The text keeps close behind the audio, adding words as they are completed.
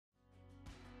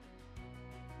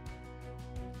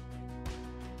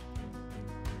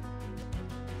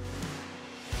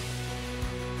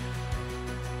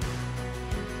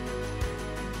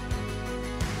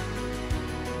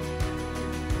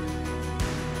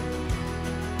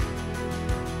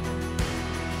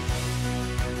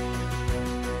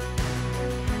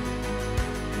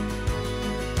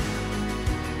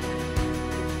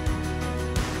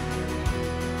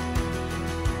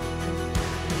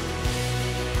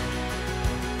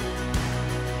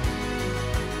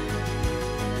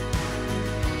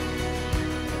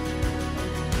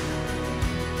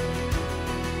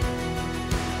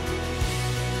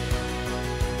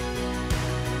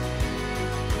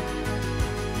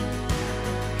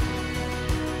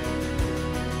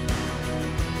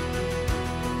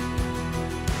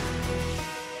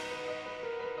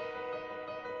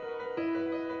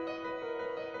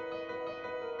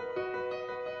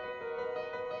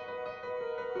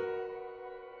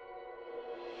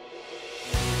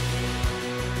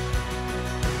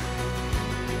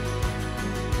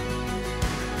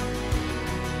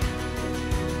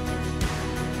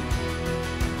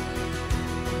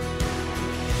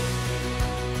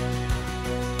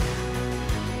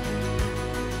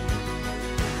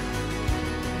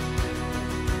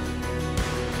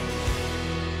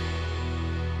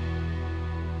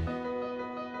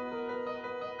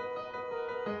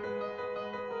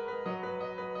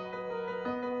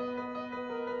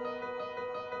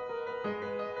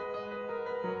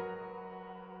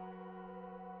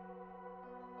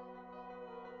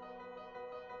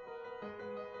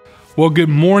Well, good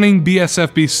morning,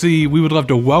 BSFBC. We would love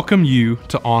to welcome you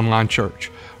to Online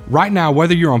Church. Right now,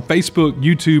 whether you're on Facebook,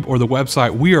 YouTube, or the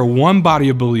website, we are one body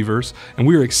of believers, and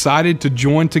we are excited to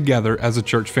join together as a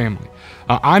church family.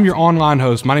 I'm your online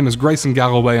host. My name is Grayson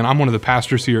Galloway, and I'm one of the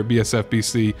pastors here at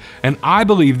BSFBC. And I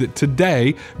believe that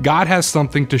today, God has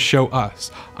something to show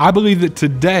us. I believe that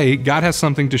today, God has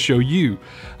something to show you.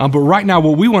 But right now,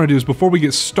 what we want to do is before we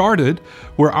get started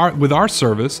with our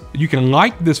service, you can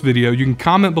like this video, you can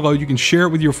comment below, you can share it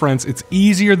with your friends. It's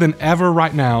easier than ever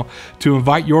right now to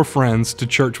invite your friends to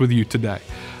church with you today.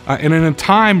 And in a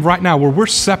time right now where we're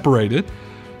separated,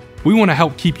 we want to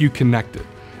help keep you connected.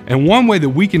 And one way that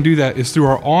we can do that is through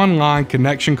our online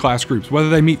connection class groups. Whether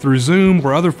they meet through Zoom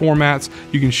or other formats,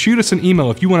 you can shoot us an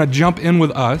email if you want to jump in with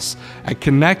us at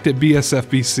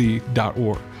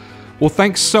connect@bsfbc.org. Well,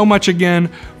 thanks so much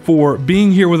again for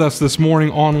being here with us this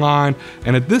morning online.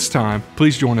 And at this time,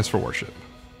 please join us for worship.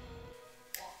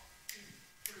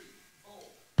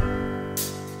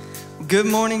 Good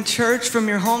morning, church, from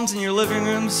your homes and your living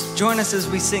rooms. Join us as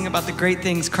we sing about the great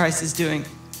things Christ is doing.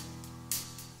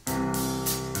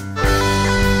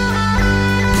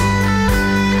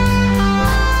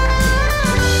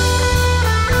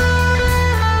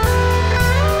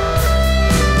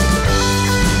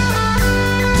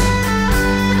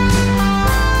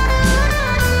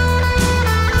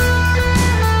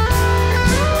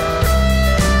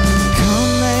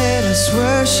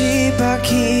 Worship our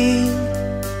King.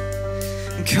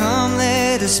 Come,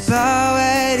 let us bow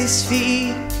at His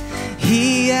feet.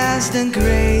 He has done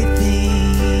great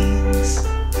things.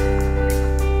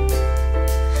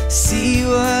 See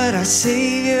what our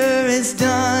Savior has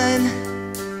done,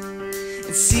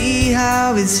 and see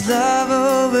how His love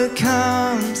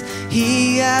overcomes.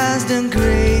 He has done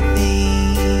great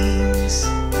things.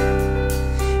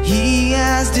 He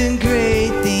has done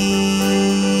great things.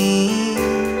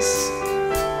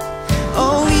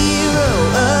 Oh,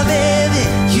 hero of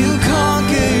heaven, you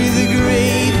conquered the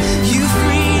grave. You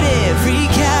freed every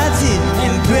captive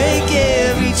and break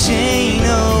every chain.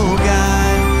 Oh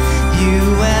God, you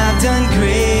have done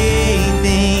great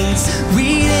things.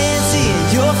 We dance in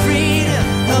your freedom,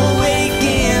 awake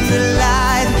and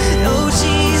alive. Oh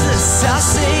Jesus, our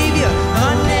Savior,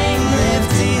 our name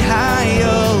lifted high.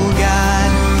 Oh God,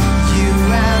 you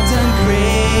have done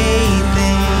great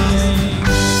things.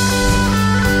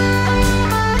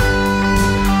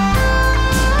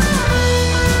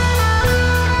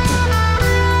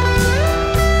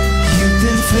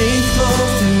 Faithful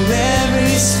through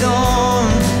every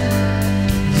storm,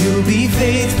 you'll be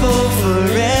faithful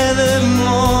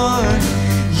forevermore.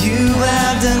 You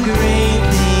have done great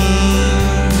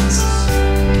things,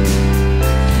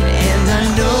 and I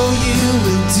know you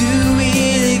will do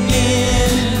it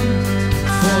again.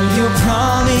 For your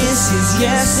promise is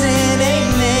yes and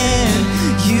amen.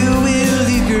 You will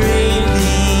do great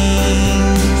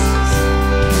things.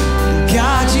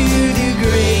 God, you do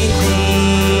great things.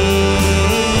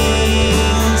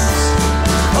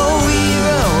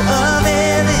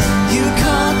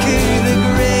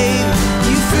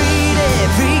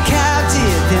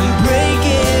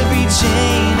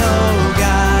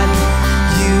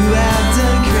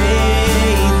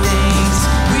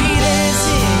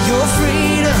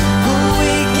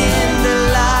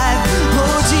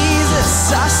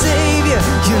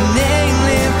 Your name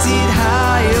lifted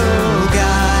high, oh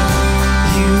God,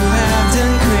 you have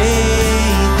done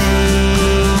great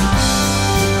things.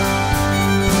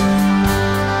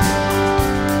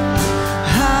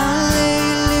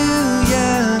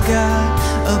 Hallelujah, God,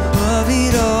 above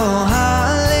it all.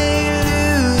 Hallelujah,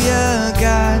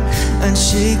 God,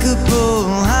 unshakable.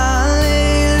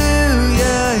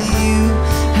 Hallelujah, you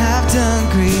have done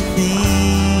great things.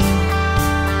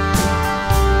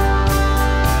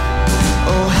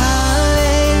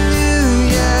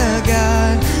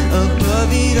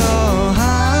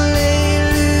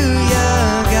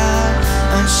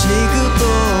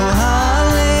 Unshakable,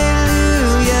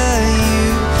 hallelujah, you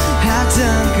have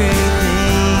done great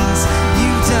things.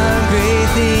 You've done great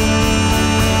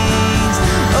things.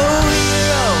 Oh,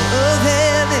 hero of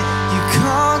heaven, you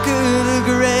conquered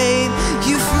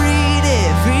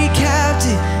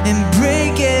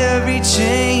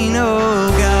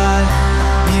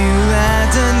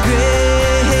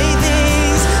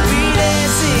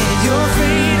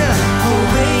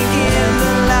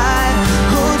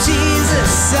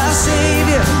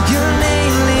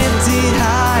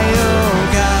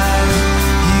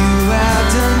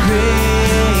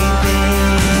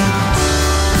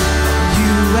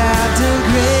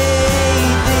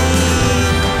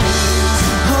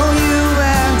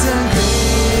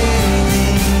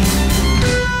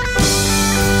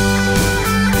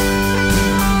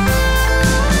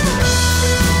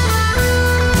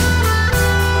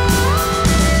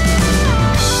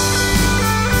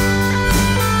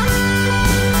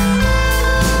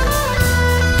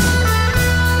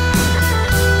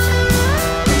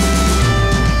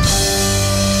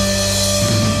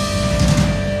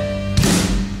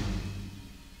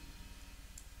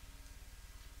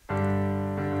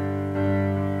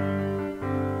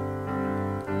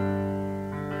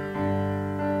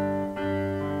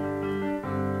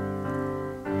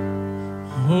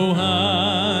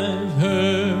I've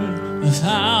heard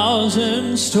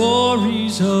 1,000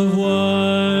 stories of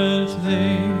what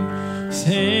they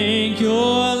think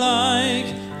you're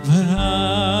like, but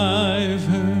I've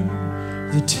heard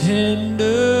the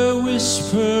tender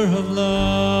whisper of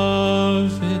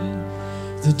love in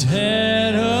the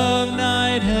dead of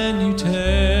night, and you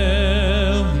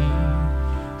tell me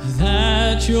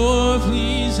that you're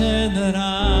pleased and that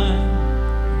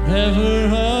I'm never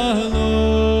alone.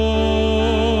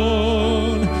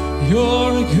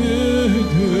 You're a good,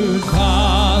 good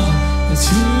Father. It's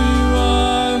who you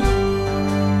are.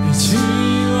 It's who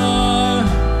you are.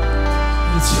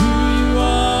 It's who you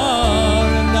are,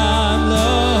 and I'm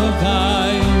loved by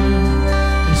you.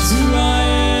 It's who I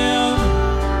am.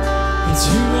 It's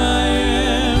who I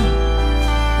am.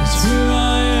 It's who I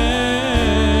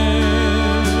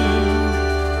am.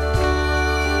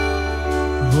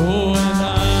 Oh, and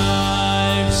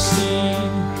I've seen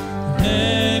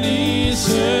many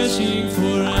searching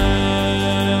for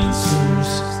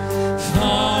answers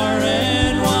far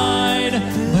and wide,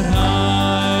 but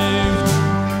I've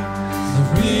known that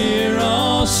we're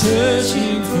all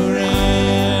searching for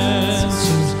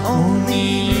answers. Only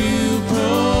you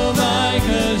provide,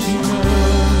 'cause you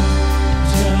know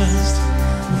just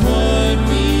what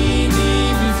we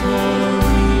need before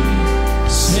we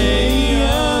say a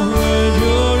word.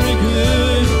 You're a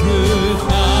good, good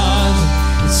Father.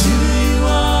 It's who you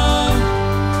are.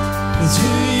 It's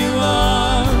who you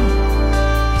are.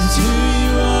 It's who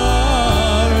you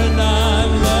are, and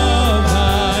I'm loved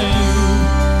by you.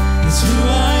 It's who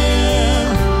I am.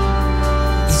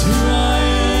 It's who I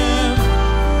am.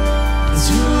 It's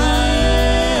who I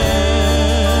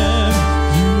am.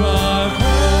 You are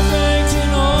perfect in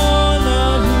all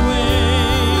of your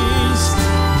ways.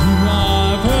 You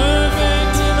are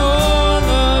perfect in all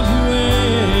of your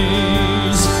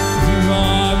ways. You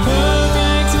are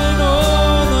perfect in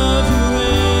all of your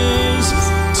ways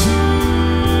to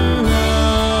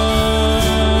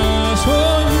us.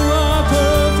 Oh, you are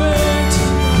perfect.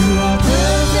 You are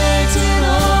perfect in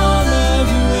all of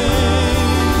your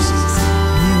ways.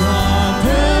 You are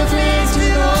perfect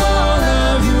in all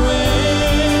of your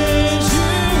ways.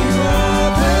 You are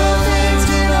perfect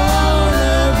in all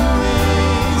of your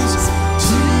ways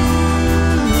to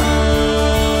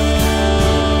us.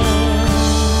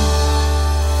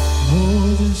 Oh,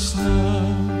 this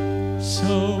love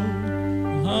so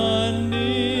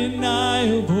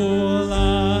undeniable, I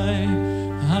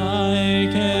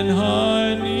can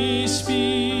hardly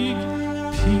speak.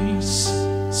 Peace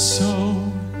so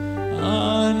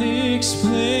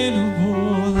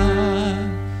unexplainable,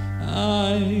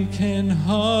 I can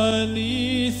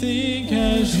hardly think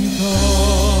as you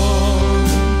call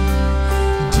me.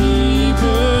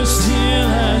 Deeper still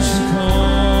as you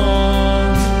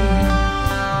call me.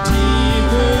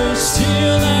 Deeper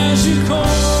still as you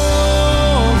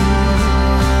call me.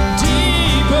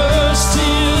 Deeper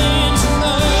still into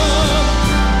love.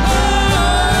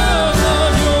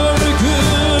 Love, you're a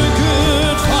good,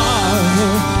 good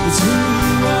Father. It's who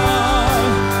you are.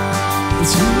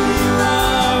 It's who you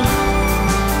are.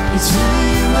 It's who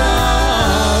you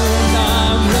are, and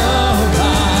I'm loved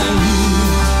by you.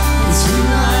 It's who I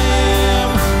am.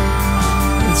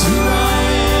 It's who I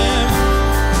am.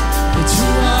 It's who I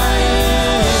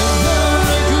am. You're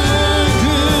a good,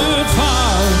 good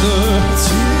Father. It's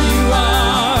who you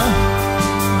are.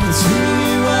 It's who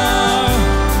you are.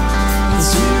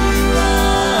 It's who you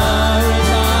are, and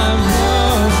I'm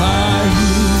loved by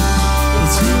you.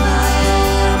 It's who I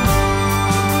am.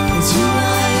 It's who I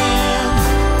am.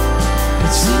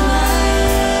 It's who I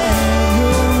am.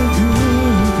 You're a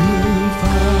good, good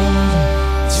Father.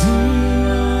 It's who you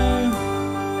are.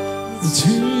 It's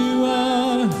who you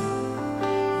are.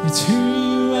 It's who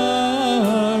you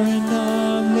are, and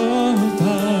I'm loved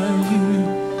by you.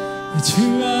 It's who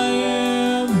I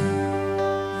am.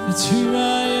 It's who I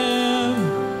am.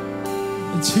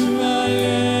 It's who I am.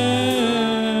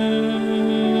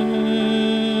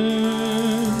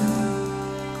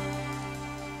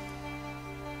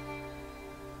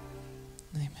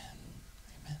 Amen.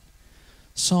 Amen.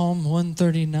 Psalm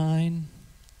 139,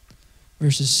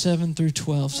 verses 7 through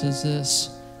 12 says this: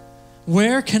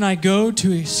 Where can I go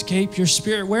to escape your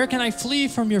spirit? Where can I flee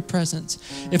from your presence?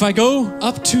 If I go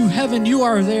up to heaven, you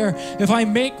are there. If I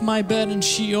make my bed in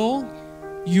Sheol,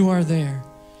 you are there.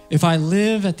 If I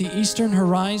live at the eastern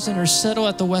horizon or settle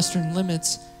at the western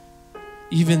limits,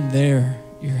 even there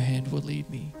your hand will lead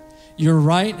me. Your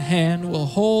right hand will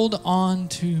hold on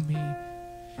to me.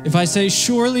 If I say,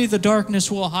 surely the darkness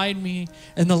will hide me,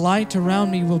 and the light around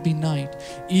me will be night,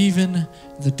 even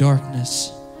the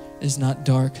darkness is not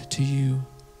dark to you.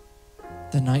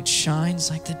 The night shines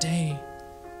like the day.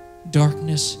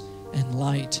 Darkness and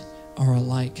light are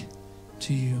alike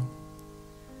to you.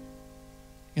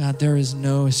 God, there is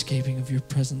no escaping of your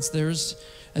presence.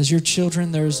 As your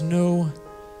children, there is no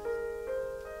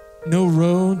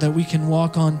road that we can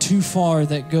walk on too far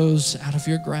that goes out of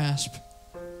your grasp.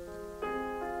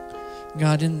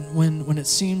 God, when it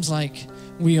seems like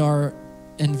we are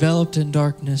enveloped in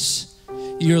darkness,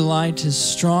 your light is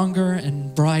stronger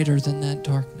and brighter than that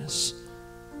darkness.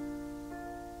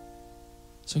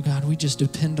 So God, we just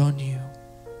depend on you.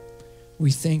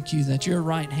 We thank you that your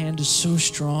right hand is so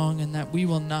strong and that we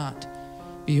will not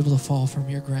be able to fall from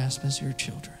your grasp as your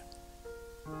children.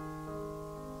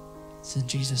 It's in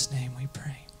Jesus' name we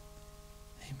pray.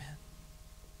 Amen.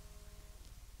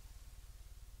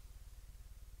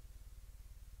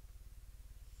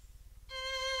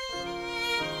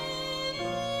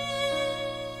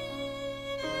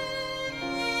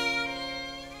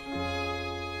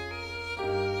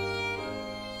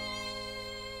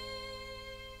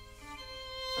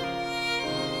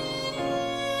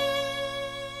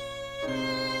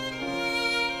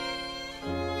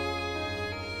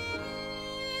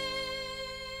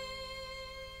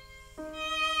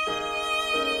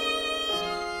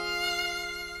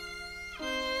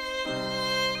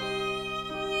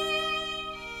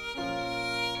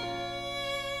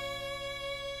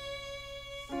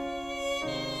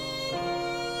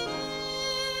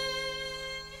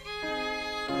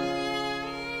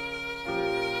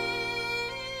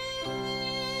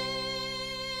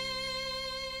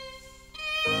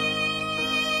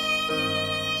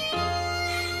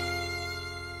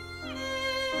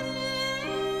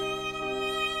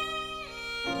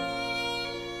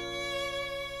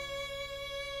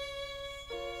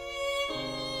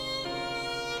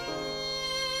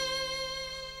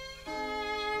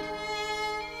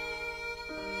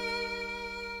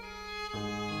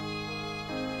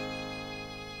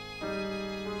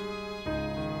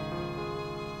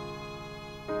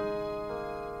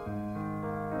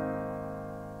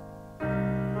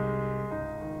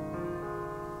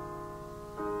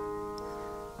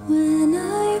 When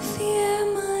I fear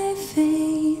my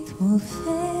faith will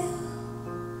fail,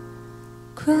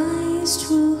 Christ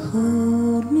will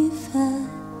hold me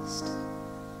fast.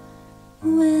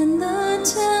 When the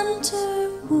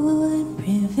tempter would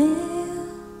prevail,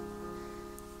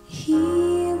 he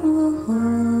will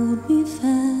hold me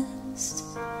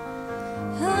fast.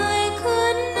 I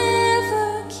could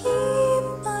never keep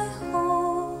my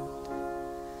hold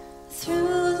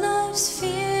through life's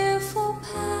fearful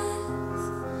path,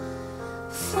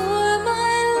 for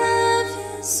my love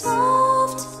is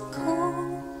often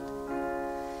cold.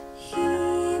 He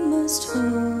must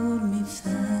hold me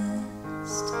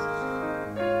fast.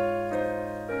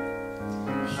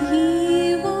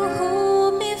 He will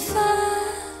hold me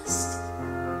fast.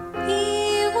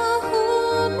 He will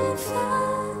hold me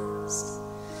fast.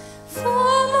 For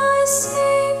my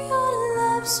Savior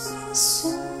loves me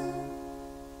so.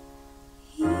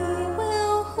 He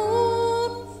will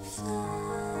hold me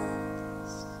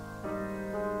fast.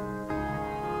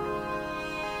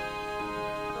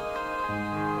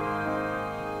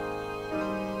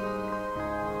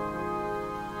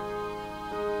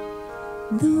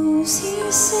 Those he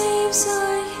saves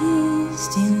are his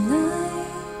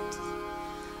delight.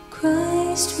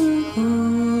 Christ will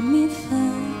hold me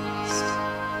fast.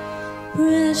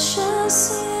 Precious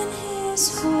in his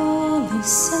holy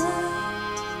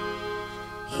sight,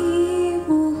 he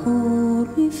will hold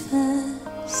me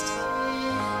fast.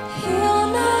 He'll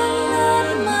not let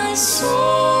my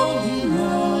soul be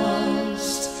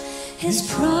lost. His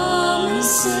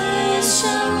promises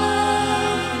shall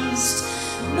last.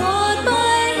 Bought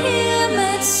by him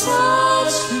at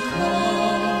such a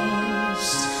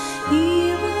cost, he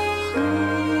will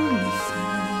hold me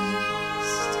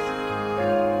fast.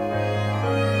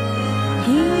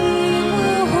 He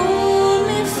will hold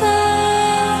me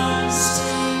fast.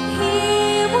 He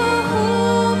will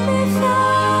hold me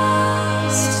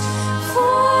fast.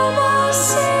 For my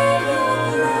Savior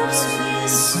loves me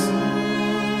so.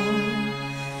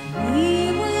 He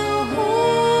will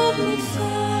hold me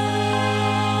fast.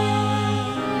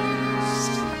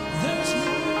 There's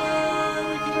nowhere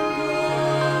we can go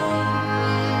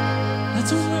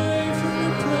that's away from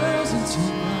your presence, oh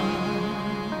God.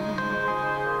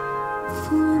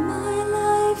 For my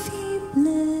life he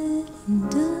bled and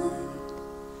died.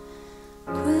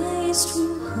 Christ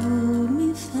will hold me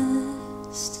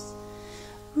fast.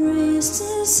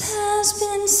 Justice has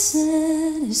been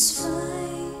satisfied.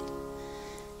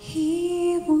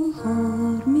 He will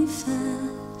hold me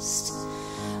fast.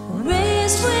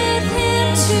 Raised with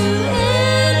him to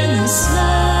endless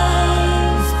life.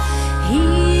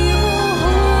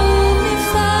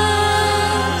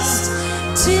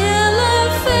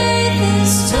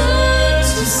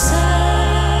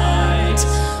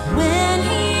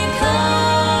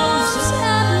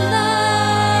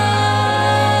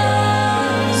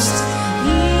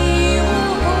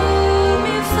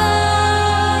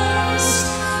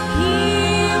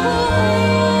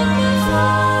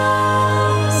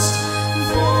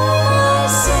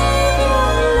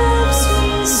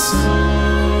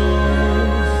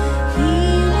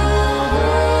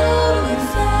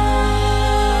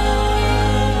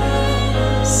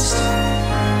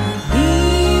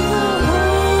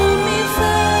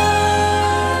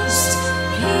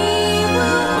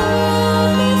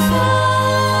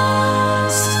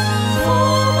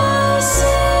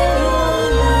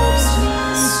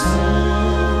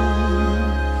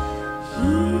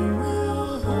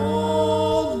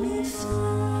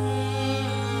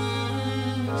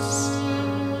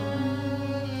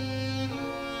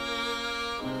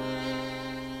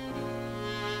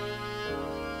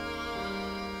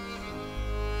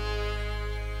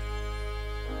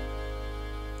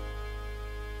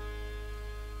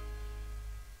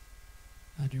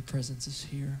 your presence is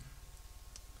here.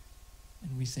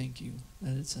 And we thank you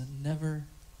that it's a never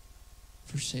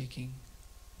forsaking,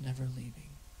 never leaving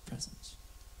presence.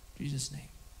 In Jesus' name,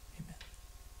 amen.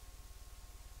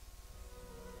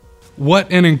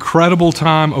 What an incredible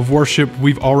time of worship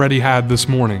we've already had this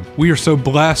morning. We are so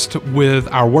blessed with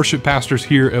our worship pastors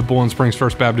here at Bowling Springs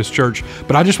First Baptist Church,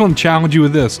 but I just want to challenge you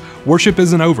with this. Worship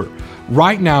isn't over.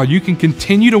 Right now, you can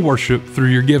continue to worship through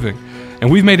your giving, and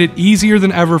we've made it easier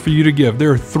than ever for you to give.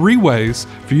 There are 3 ways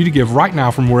for you to give right now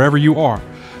from wherever you are.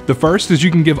 The first is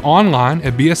you can give online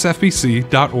at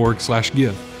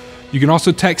bsfbc.org/give. You can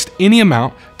also text any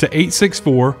amount to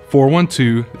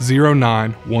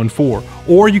 864-412-0914,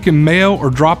 or you can mail or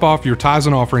drop off your tithes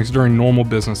and offerings during normal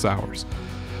business hours.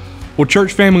 Well,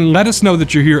 church family, let us know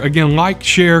that you're here. Again, like,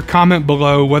 share, comment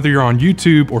below, whether you're on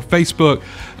YouTube or Facebook,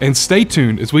 and stay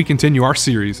tuned as we continue our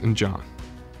series in John.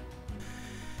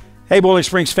 Hey, Bowling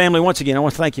Springs family, once again, I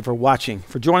want to thank you for watching,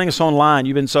 for joining us online.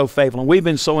 You've been so faithful, and we've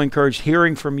been so encouraged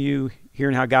hearing from you,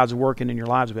 hearing how God's working in your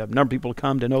lives. We have a number of people to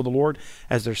come to know the Lord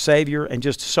as their Savior, and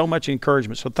just so much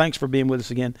encouragement. So thanks for being with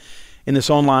us again in this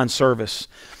online service.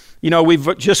 You know,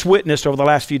 we've just witnessed over the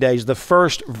last few days the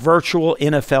first virtual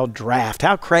NFL draft.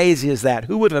 How crazy is that?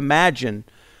 Who would have imagined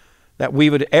that we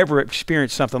would ever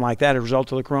experience something like that as a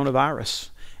result of the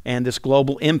coronavirus and this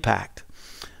global impact?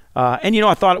 And, you know,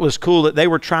 I thought it was cool that they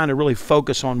were trying to really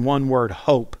focus on one word,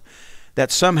 hope. That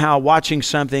somehow watching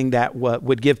something that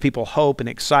would give people hope and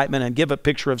excitement and give a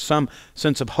picture of some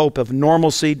sense of hope, of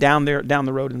normalcy down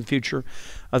the road in the future,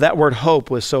 that word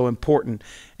hope was so important.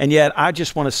 And yet I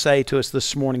just want to say to us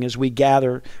this morning as we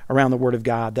gather around the Word of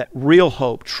God that real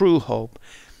hope, true hope,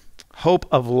 hope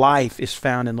of life is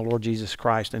found in the Lord Jesus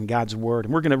Christ and God's Word.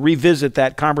 And we're going to revisit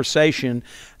that conversation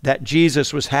that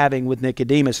Jesus was having with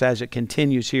Nicodemus as it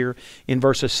continues here in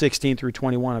verses 16 through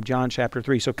 21 of John chapter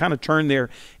 3. So kind of turn there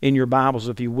in your Bibles,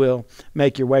 if you will,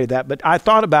 make your way to that. But I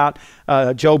thought about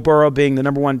Joe Burrow being the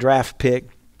 #1 draft pick,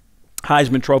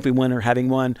 Heisman Trophy winner, having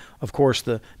won, of course,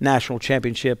 the national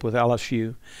championship with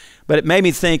LSU. But it made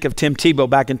me think of Tim Tebow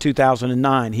back in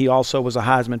 2009. He also was a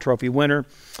Heisman Trophy winner.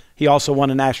 He also won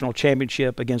a national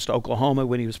championship against Oklahoma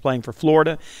when he was playing for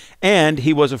Florida. And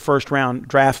he was a first-round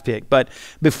draft pick. But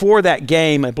before that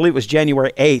game, I believe it was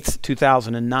January 8th,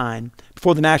 2009,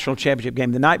 before the national championship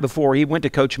game, the night before, he went to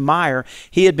Coach Meyer.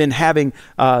 He had been having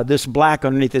this black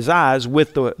underneath his eyes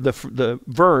with the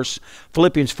verse,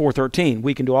 Philippians 4:13.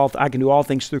 I can do all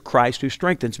things through Christ who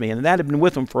strengthens me. And that had been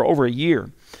with him for over a year.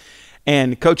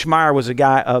 And Coach Meyer was a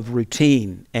guy of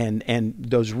routine and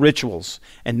those rituals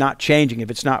and not changing. If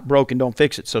it's not broken, don't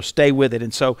fix it. So stay with it.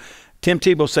 And so Tim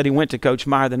Tebow said he went to Coach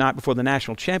Meyer the night before the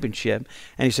national championship.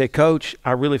 And he said, Coach,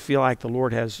 I really feel like the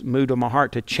Lord has moved on my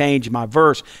heart to change my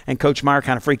verse. And Coach Meyer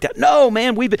kind of freaked out. No,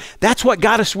 man, that's what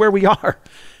got us where we are.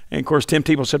 And of course, Tim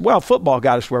Tebow said, well, football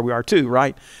got us where we are too,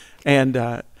 right?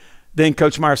 And then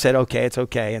Coach Meyer said, okay, it's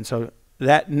okay. And so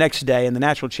that next day in the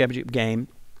national championship game,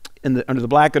 under the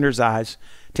black under his eyes,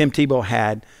 Tim Tebow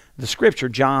had the scripture,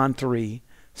 John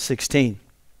 3:16.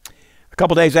 A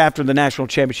couple days after the national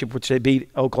championship, which they beat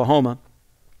Oklahoma,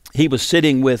 he was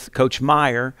sitting with Coach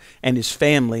Meyer and his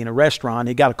family in a restaurant.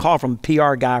 He got a call from a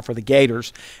PR guy for the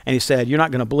Gators, and he said, you're not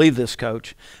going to believe this,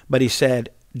 Coach, but he said,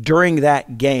 during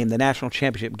that game, the national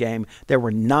championship game, there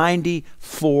were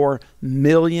 94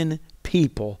 million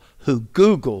people who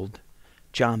Googled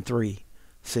John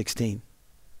 3:16.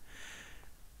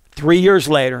 3 years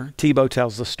later, Tebow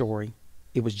tells the story.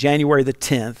 It was January the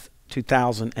 10th,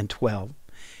 2012.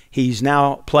 He's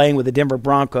now playing with the Denver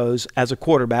Broncos as a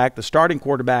quarterback. The starting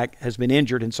quarterback has been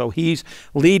injured, and so he's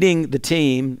leading the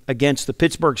team against the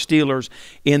Pittsburgh Steelers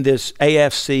in this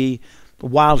AFC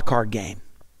wildcard game.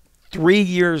 3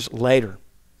 years later.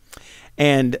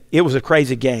 And it was a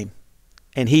crazy game.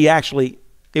 And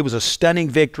it was a stunning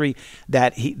victory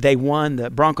that they won. The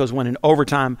Broncos won in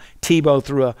overtime. Tebow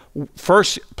threw a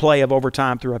first play of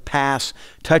overtime through a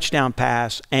touchdown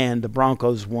pass, and the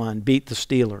Broncos won, beat the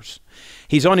Steelers.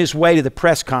 He's on his way to the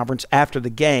press conference after the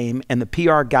game, and the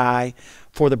PR guy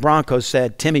for the Broncos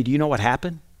said, Timmy, do you know what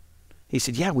happened? He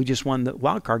said, yeah, we just won the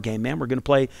wild card game, man. We're going to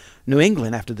play New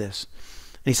England after this.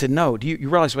 And he said, no, do you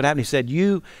realize what happened? He said,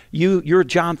 you're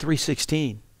John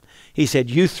 3:16. He said,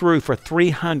 you threw for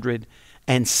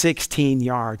 316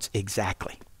 yards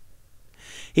exactly.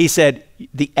 He said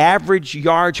the average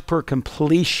yards per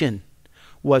completion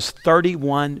was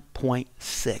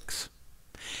 31.6.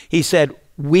 He said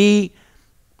we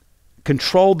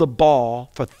controlled the ball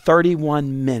for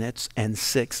 31 minutes and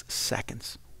 6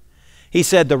 seconds. He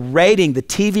said the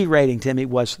TV rating, Timmy,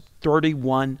 was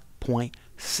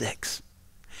 31.6.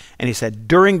 And he said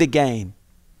during the game,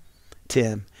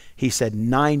 Tim, He said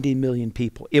 90 million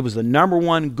people. It was the number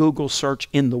one Google search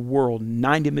in the world.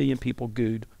 90 million people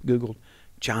Googled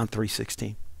John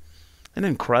 3:16. Isn't it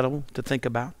incredible to think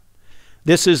about?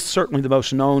 This is certainly the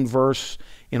most known verse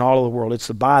in all of the world. It's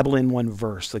the Bible in one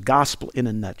verse, the gospel in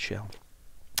a nutshell.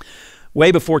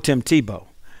 Way before Tim Tebow,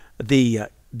 the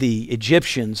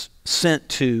Egyptians sent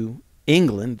to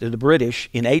England, to the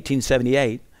British, in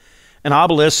 1878, an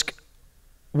obelisk,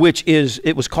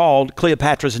 it was called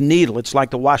Cleopatra's Needle. It's like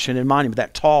the Washington Monument,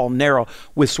 that tall, narrow,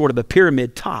 with sort of a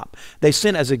pyramid top. They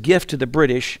sent as a gift to the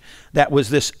British that was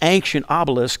this ancient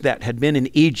obelisk that had been in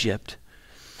Egypt,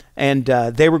 and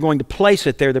they were going to place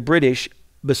it there, the British,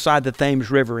 beside the Thames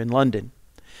River in London.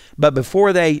 But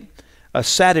before they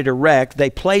sat it erect, they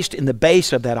placed in the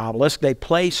base of that obelisk, they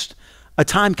placed a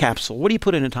time capsule. What do you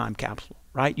put in a time capsule,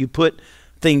 right? You put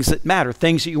things that matter,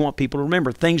 things that you want people to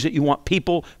remember, things that you want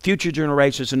people, future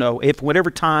generations to know. If whatever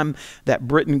time that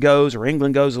Britain goes or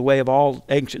England goes the way of all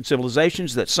ancient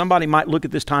civilizations, that somebody might look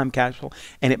at this time capsule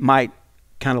and it might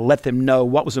kind of let them know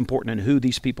what was important and who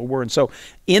these people were. And so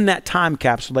in that time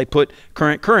capsule, they put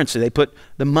current currency. They put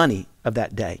the money of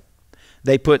that day.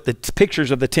 They put the pictures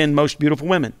of the 10 most beautiful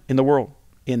women in the world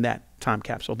in that time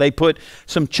capsule. They put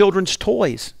some children's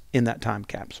toys in that time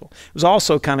capsule. It was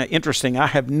also kind of interesting. I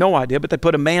have no idea, but they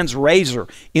put a man's razor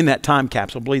in that time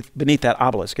capsule beneath that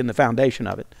obelisk in the foundation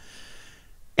of it.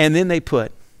 And then they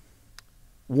put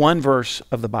one verse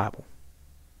of the Bible,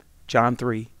 John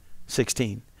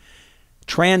 3:16,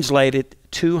 translated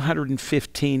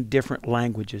 215 different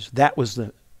languages. That was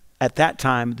at that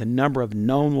time, the number of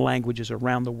known languages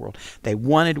around the world. They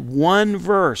wanted one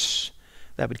verse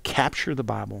that would capture the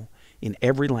Bible in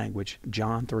every language,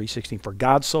 John 3:16. For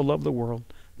God so loved the world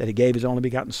that he gave his only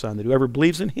begotten Son, that whoever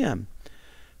believes in him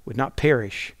would not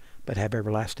perish, but have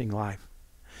everlasting life.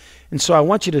 And so I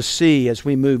want you to see, as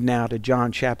we move now to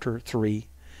John chapter 3,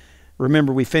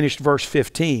 remember we finished verse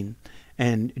 15,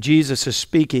 and Jesus is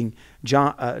speaking.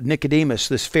 Nicodemus,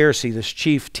 this Pharisee, this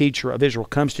chief teacher of Israel,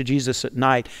 comes to Jesus at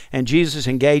night, and Jesus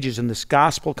engages in this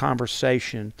gospel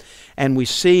conversation. And we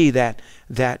see that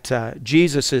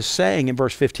Jesus is saying in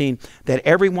verse 15 that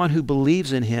everyone who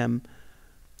believes in him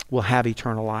will have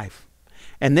eternal life.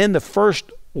 And then the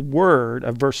first word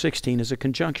of verse 16 is a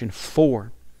conjunction,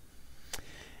 for.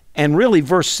 And really,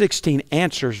 verse 16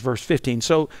 answers verse 15.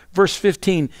 So verse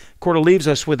 15 sort of leaves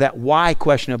us with that why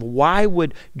question of why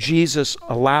would Jesus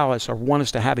allow us or want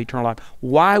us to have eternal life?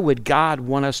 Why would God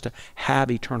want us to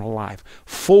have eternal life?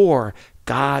 For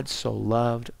God so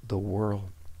loved the world.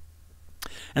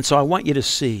 And so I want you to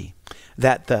see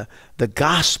that the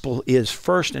gospel is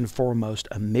first and foremost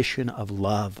a mission of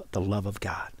love, the love of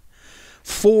God.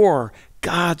 For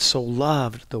God so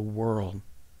loved the world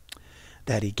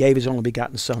that he gave his only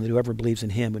begotten Son, that whoever believes in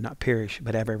him would not perish,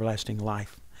 but have everlasting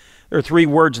life. There are three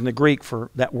words in the Greek for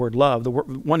that word love.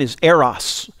 One is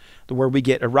eros, the word we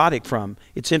get erotic from.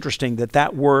 It's interesting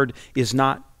that word is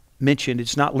not mentioned,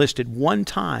 it's not listed one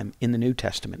time in the New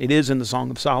Testament. It is in the Song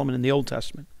of Solomon in the Old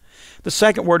Testament. The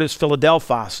second word is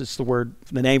Philadelphos. It's the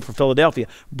name for Philadelphia,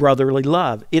 brotherly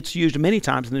love. It's used many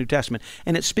times in the New Testament,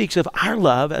 and it speaks of our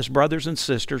love as brothers and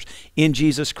sisters in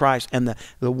Jesus Christ and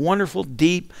the wonderful,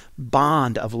 deep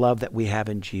bond of love that we have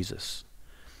in Jesus.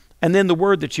 And then the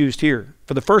word that's used here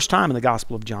for the first time in the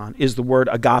Gospel of John is the word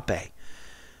agape.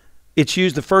 It's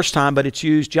used the first time, but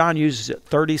John uses it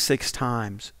 36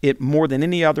 times. More than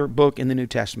any other book in the New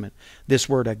Testament. This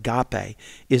word agape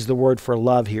is the word for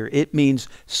love here. It means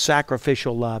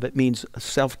sacrificial love. It means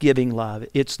self-giving love.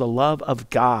 It's the love of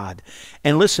God.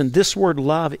 And listen, this word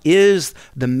love is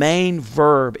the main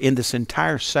verb in this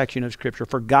entire section of Scripture.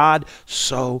 For God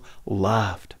so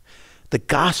loved. The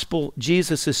gospel,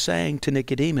 Jesus is saying to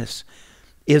Nicodemus,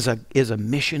 is a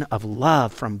mission of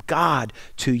love from God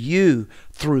to you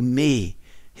through me,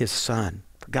 his Son.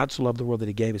 For God so loved the world that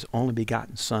he gave his only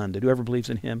begotten Son, that whoever believes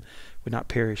in him would not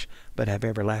perish, but have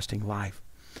everlasting life.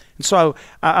 And so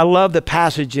I love the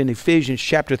passage in Ephesians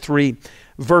chapter 3,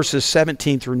 verses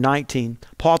 17 through 19.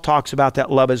 Paul talks about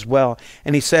that love as well.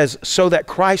 And he says, so that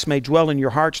Christ may dwell in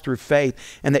your hearts through faith,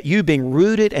 and that you, being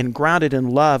rooted and grounded in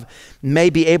love, may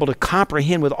be able to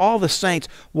comprehend with all the saints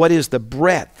what is the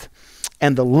breadth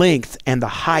and the length and the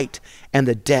height and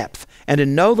the depth, and to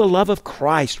know the love of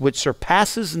Christ, which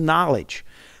surpasses knowledge,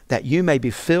 that you may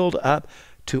be filled up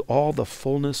to all the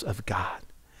fullness of God.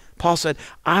 Paul said,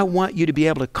 I want you to be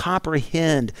able to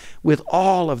comprehend with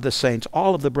all of the saints,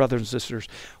 all of the brothers and sisters,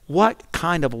 what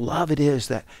kind of love it is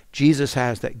that Jesus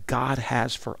has, that God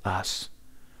has for us.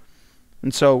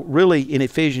 And so really in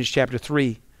Ephesians chapter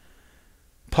 3,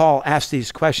 Paul asks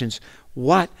these questions.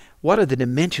 What are the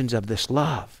dimensions of this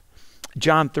love?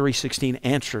 John 3:16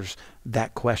 answers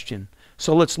that question.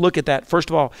 So let's look at that. First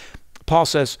of all, Paul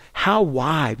says, how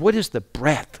wide? What is the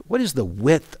breadth? What is the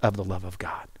width of the love of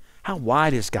God? How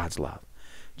wide is God's love?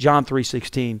 John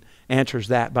 3:16 answers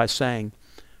that by saying,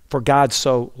 for God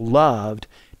so loved,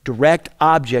 direct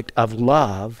object of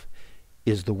love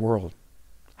is the world.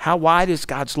 How wide is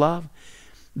God's love?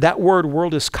 That word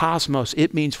world is cosmos.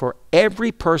 It means for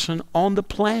every person on the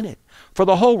planet, for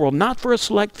the whole world, not for a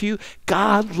select few.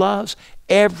 God loves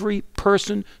every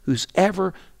person who's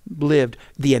ever lived,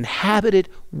 the inhabited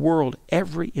world,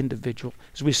 every individual.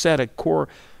 As we said, a core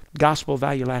gospel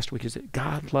value last week is that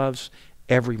God loves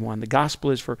everyone. The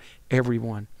gospel is for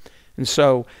everyone. And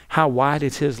so, how wide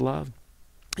is His love?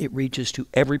 It reaches to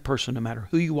every person, no matter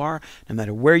who you are, no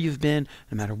matter where you've been,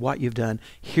 no matter what you've done.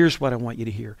 Here's what I want you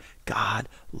to hear. God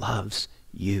loves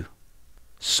you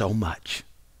so much.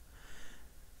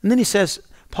 And then he says,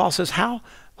 Paul says,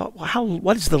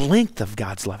 what is the length of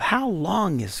God's love? How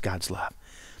long is God's love?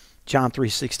 John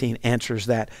 3:16 answers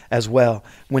that as well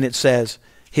when it says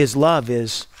His love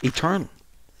is eternal.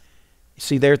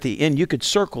 See there at the end, you could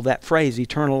circle that phrase,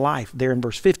 eternal life. There in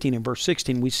verse 15 and verse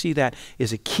 16, we see that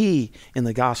is a key in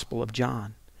the Gospel of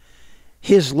John.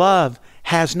 His love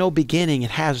has no beginning. It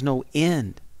has no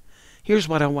end. Here's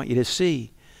what I want you to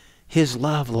see. His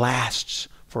love lasts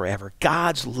forever.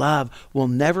 God's love will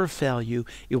never fail you.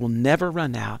 It will never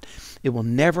run out. It will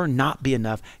never not be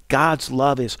enough. God's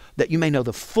love is that you may know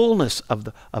the fullness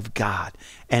of God,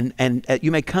 and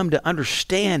you may come to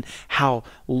understand how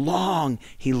long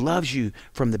He loves you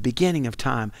from the beginning of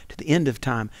time to the end of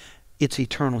time. It's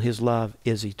eternal. His love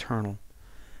is eternal.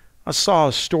 I saw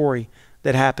a story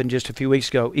that happened just a few weeks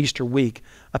ago, Easter week.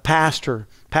 A pastor,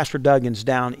 Pastor Duggins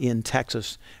down in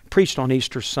Texas, preached on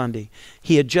Easter Sunday.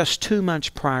 He had just 2 months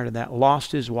prior to that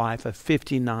lost his wife of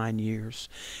 59 years.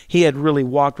 He had really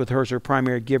walked with her as her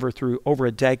primary giver through over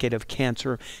a decade of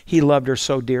cancer. He loved her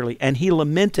so dearly. And he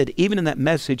lamented, even in that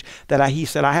message, that he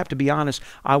said, I have to be honest,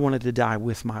 I wanted to die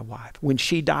with my wife. When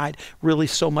she died, really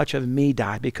so much of me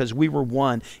died because we were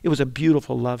one. It was a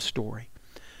beautiful love story.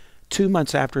 2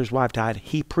 months after his wife died,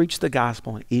 he preached the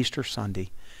gospel on Easter Sunday.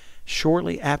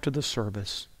 Shortly after the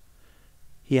service,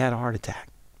 he had a heart attack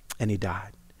and he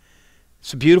died.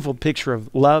 It's a beautiful picture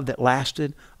of love that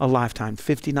lasted a lifetime.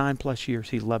 59 plus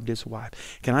years he loved his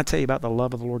wife. Can I tell you about the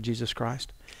love of the Lord Jesus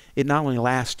Christ? It not only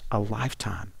lasts a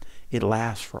lifetime, it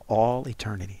lasts for all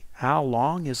eternity. How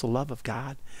long is the love of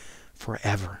God?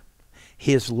 Forever.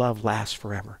 His love lasts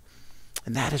forever.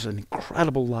 And that is an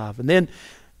incredible love. And then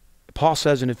Paul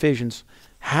says in Ephesians,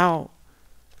 how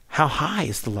high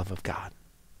is the love of God?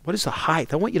 What is the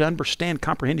height? I want you to understand,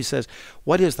 comprehend. He says,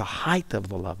 what is the height of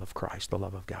the love of Christ, the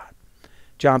love of God?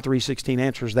 John 3:16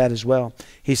 answers that as well.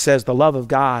 He says the love of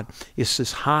God is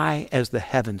as high as the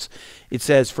heavens. It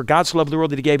says, for God so loved the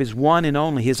world that He gave His one and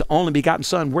only, His only begotten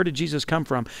Son. Where did Jesus come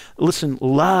from? Listen,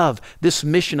 love, this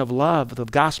mission of love, the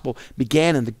gospel,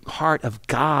 began in the heart of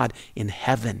God in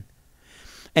heaven.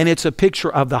 And it's a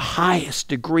picture of the highest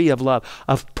degree of love,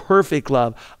 of perfect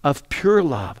love, of pure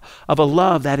love, of a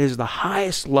love that is the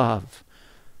highest love,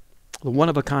 the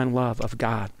one-of-a-kind love of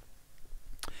God.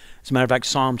 As a matter of fact,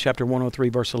 Psalm chapter 103,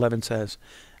 verse 11 says,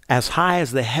 as high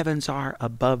as the heavens are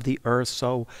above the earth,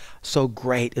 so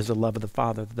great is the love of the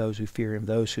Father of those who fear Him,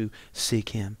 those who seek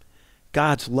Him.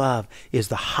 God's love is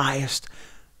the highest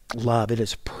love. It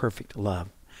is perfect love.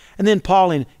 And then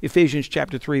Paul in Ephesians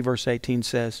chapter 3, verse 18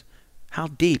 says, how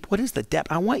deep? What is the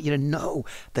depth? I want you to know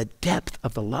the depth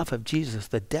of the love of Jesus,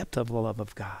 the depth of the love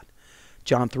of God.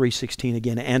 John 3:16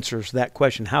 again answers that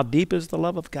question. How deep is the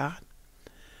love of God?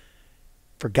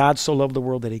 For God so loved the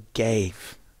world that He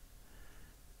gave.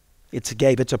 It's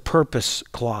a purpose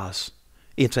clause.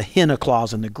 It's a hina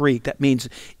clause in the Greek. That means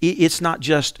it's not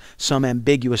just some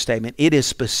ambiguous statement. It is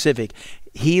specific.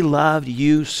 He loved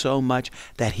you so much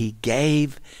that He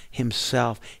gave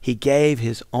Himself. He gave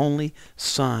His only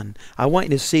Son. I want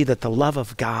you to see that the love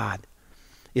of God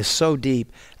is so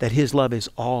deep that His love is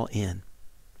all in.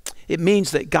 It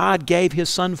means that God gave His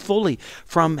Son fully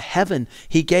from heaven.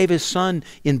 He gave His Son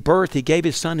in birth. He gave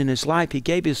His Son in His life. He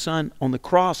gave His Son on the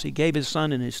cross. He gave His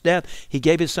Son in His death. He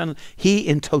gave His Son. He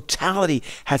in totality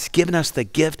has given us the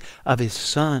gift of His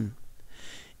Son.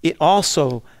 It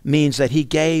also means that He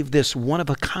gave this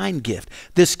one-of-a-kind gift,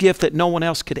 this gift that no one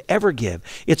else could ever give.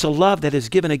 It's a love that is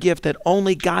given, a gift that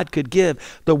only God could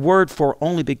give. The word for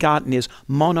only begotten is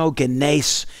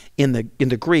monogenes in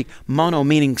the Greek. Mono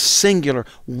meaning singular,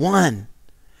 one.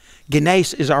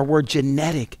 Genes is our word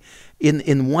genetic.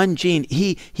 In one gene,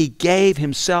 he gave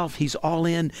Himself. He's all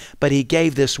in, but He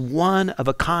gave this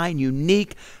one-of-a-kind,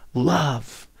 unique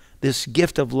love this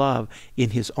gift of love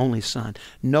in His only Son.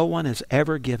 No one has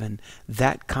ever given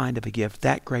that kind of a gift,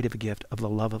 that great of a gift of the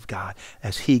love of God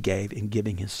as He gave in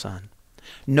giving His Son.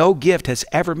 No gift has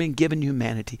ever been given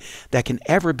humanity that can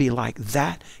ever be like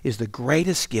that. Is the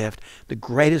greatest gift, the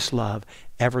greatest love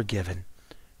ever given.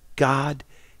 God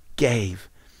gave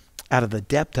out of the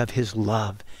depth of His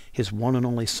love His one and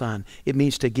only Son. It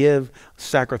means to give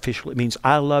sacrificial. It means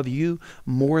I love you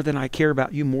more than I care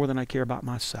about you, more than I care about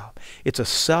myself. It's a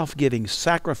self-giving,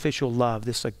 sacrificial love,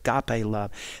 this agape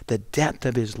love. The depth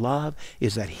of His love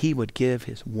is that He would give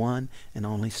His one and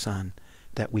only Son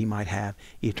that we might have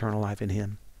eternal life in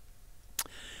Him.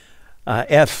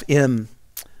 F.M.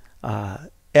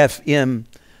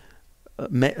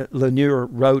 Lanier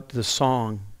wrote the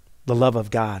song, The Love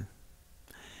of God.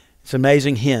 It's an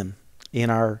amazing hymn in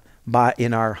our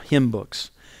hymn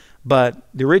books. But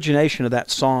the origination of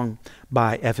that song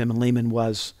by F.M. Lehman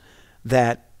was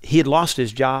that he had lost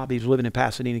his job. He was living in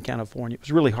Pasadena, California. It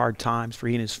was really hard times for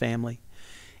he and his family.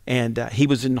 And he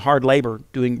was in hard labor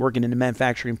working in a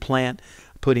manufacturing plant,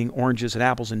 putting oranges and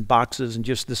apples in boxes and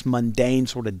just this mundane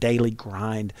sort of daily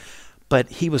grind. But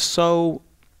he was so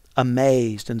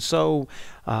amazed and so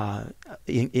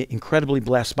incredibly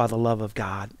blessed by the love of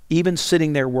God. Even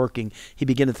sitting there working, he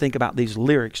began to think about these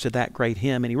lyrics to that great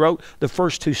hymn. And he wrote the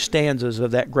first two stanzas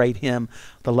of that great hymn,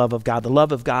 The Love of God. The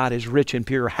love of God is rich and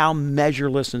pure. How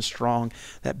measureless and strong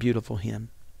that beautiful hymn.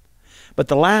 But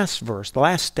the last verse, the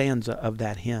last stanza of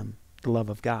that hymn, The Love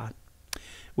of God,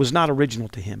 was not original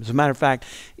to him. As a matter of fact,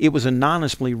 it was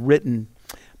anonymously written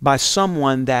by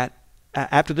someone that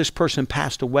after this person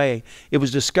passed away, it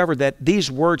was discovered that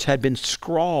these words had been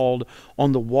scrawled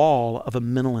on the wall of a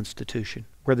mental institution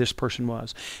where this person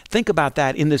was. Think about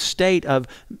that. In the state of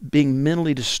being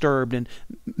mentally disturbed and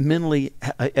mentally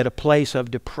at a place of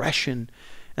depression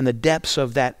and the depths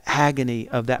of that agony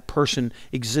of that person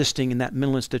existing in that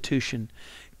mental institution,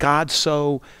 God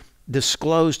so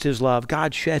disclosed His love,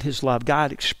 God shed His love,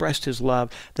 God expressed His love,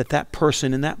 that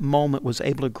person in that moment was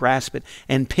able to grasp it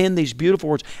and pen these beautiful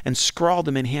words and scrawl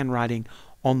them in handwriting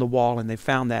on the wall. And they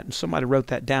found that, and somebody wrote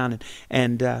that down,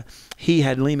 and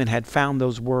Lehman had found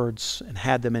those words and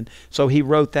had them, and so he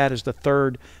wrote that as the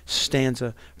third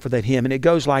stanza for that hymn. And it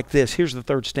goes like this. Here's the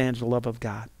third stanza, The Love of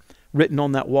God, written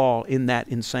on that wall in that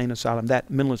insane asylum, that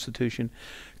mental institution.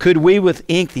 Could we with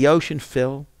ink the ocean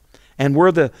fill, and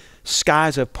were the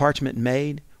skies of parchment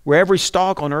made, were every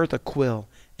stalk on earth a quill,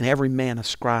 and every man a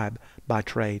scribe by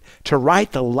trade, to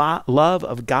write the love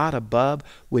of God above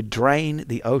would drain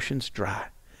the oceans dry,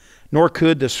 nor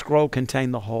could the scroll contain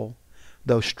the whole,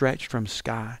 though stretched from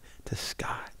sky to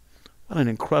sky. What an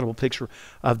incredible picture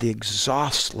of the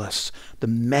exhaustless, the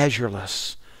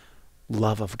measureless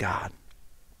love of God.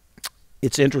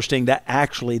 It's interesting that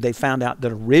actually they found out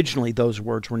that originally those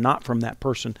words were not from that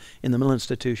person in the mental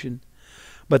institution,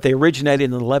 but they originated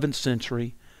in the 11th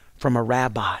century from a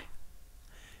rabbi.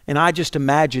 And I just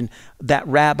imagine that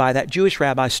rabbi, that Jewish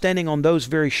rabbi, standing on those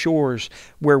very shores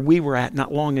where we were at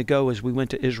not long ago as we went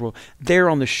to Israel, there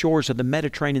on the shores of the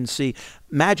Mediterranean Sea.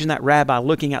 Imagine that rabbi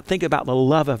looking out. Think about the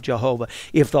love of Jehovah.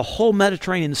 If the whole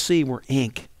Mediterranean Sea were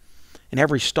ink, and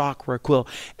every stalk were a quill,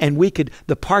 and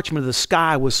the parchment of the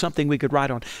sky was something we could write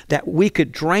on, that we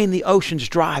could drain the oceans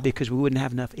dry because we wouldn't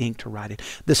have enough ink to write it.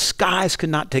 The skies could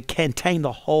not contain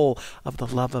the whole of the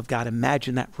love of God.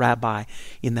 Imagine that rabbi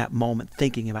in that moment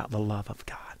thinking about the love of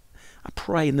God. I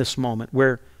pray in this moment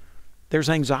where there's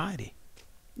anxiety,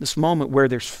 this moment where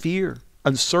there's fear,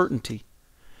 uncertainty,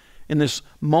 in this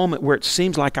moment where it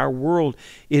seems like our world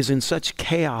is in such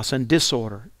chaos and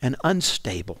disorder and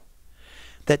unstable,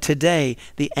 that today,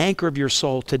 the anchor of your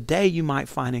soul, today you might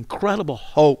find incredible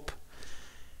hope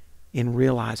in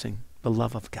realizing the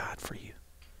love of God for you.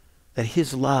 That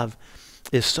His love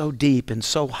is so deep and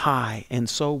so high and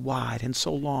so wide and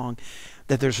so long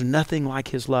that there's nothing like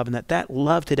His love, and that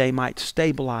love today might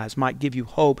stabilize, might give you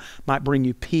hope, might bring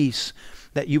you peace,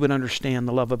 that you would understand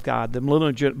the love of God. The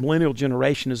millennial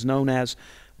generation is known as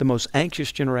the most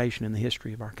anxious generation in the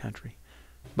history of our country.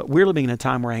 But we're living in a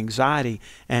time where anxiety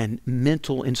and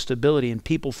mental instability, and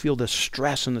people feel the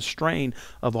stress and the strain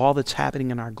of all that's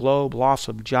happening in our globe, loss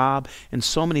of job, and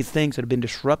so many things that have been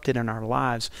disrupted in our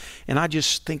lives. And I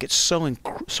just think it's so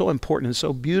important and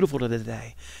so beautiful to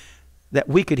today that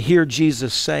we could hear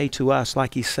Jesus say to us,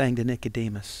 like He's saying to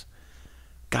Nicodemus,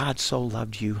 God so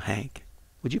loved you, Hank.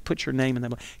 Would you put your name in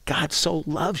that? God so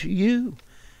loves you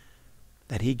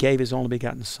that He gave His only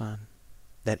begotten Son,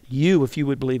 that you, if you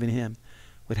would believe in Him,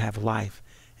 would have life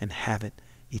and have it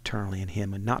eternally in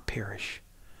Him and not perish,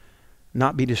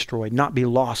 not be destroyed, not be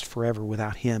lost forever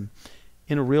without Him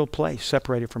in a real place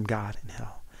separated from God in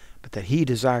hell. but that He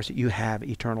desires that you have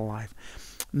eternal life.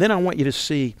 And then I want you to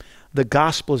see the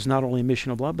gospel is not only a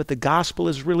mission of love, but the gospel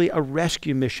is really a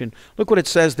rescue mission. Look what it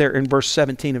says there in verse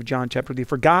 17 of John chapter 3.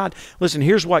 For God, listen,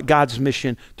 here's what God's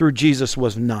mission through Jesus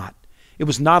was not. It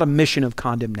was not a mission of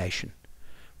condemnation.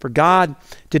 For God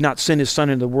did not send His Son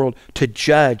into the world to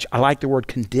judge. I like the word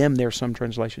condemn there, some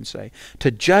translations say. To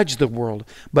judge the world,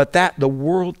 but that the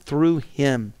world through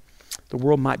Him, the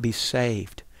world might be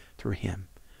saved through Him.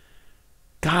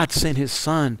 God sent His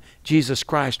Son, Jesus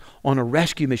Christ, on a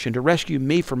rescue mission to rescue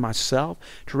me from myself,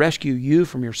 to rescue you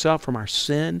from yourself, from our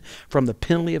sin, from the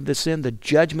penalty of the sin, the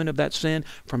judgment of that sin,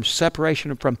 from separation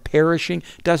and from perishing.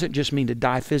 It doesn't just mean to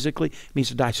die physically. It means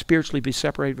to die spiritually, be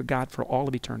separated from God for all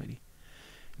of eternity.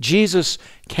 Jesus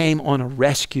came on a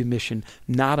rescue mission,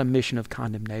 not a mission of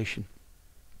condemnation.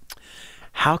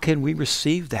 How can we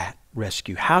receive that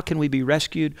rescue? How can we be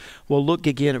rescued? Well, look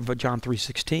again at John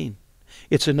 3:16.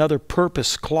 It's another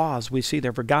purpose clause we see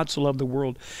there. For God so loved the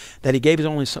world that He gave His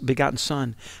only begotten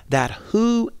Son, that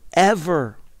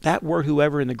whoever, that word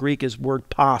whoever in the Greek is word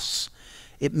pas.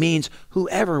 It means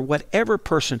whoever, whatever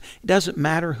person. It doesn't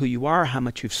matter who you are, how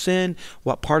much you've sinned,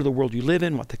 what part of the world you live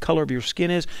in, what the color of your skin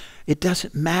is. It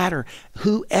doesn't matter.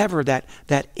 Whoever, that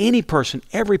any person,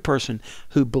 every person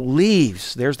who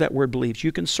believes, there's that word believes.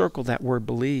 You can circle that word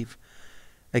believe.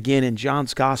 Again, in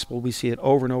John's gospel, we see it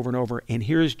over and over and over. And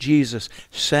here's Jesus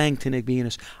saying to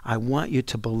Nicodemus, I want you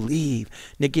to believe.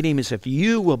 Nicodemus, if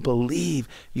you will believe,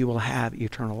 you will have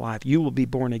eternal life. You will be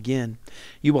born again.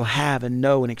 You will have and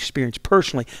know and experience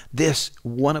personally this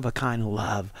one-of-a-kind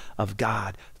love of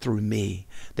God through me.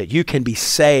 That you can be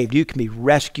saved. You can be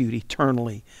rescued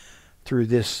eternally through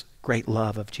this great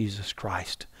love of Jesus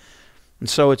Christ. And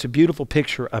so it's a beautiful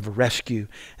picture of rescue.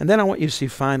 And then I want you to see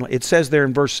finally, it says there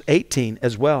in verse 18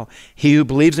 as well, he who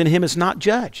believes in Him is not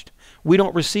judged. We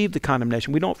don't receive the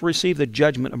condemnation. We don't receive the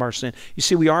judgment of our sin. You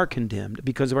see, we are condemned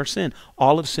because of our sin.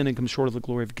 All of sin and come short of the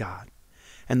glory of God.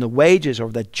 And the wages or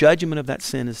the judgment of that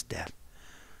sin is death.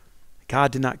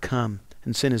 God did not come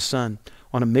and send His Son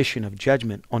on a mission of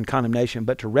judgment, on condemnation,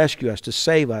 but to rescue us, to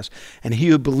save us. And he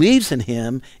who believes in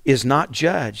Him is not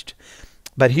judged.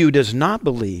 But he who does not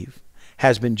believe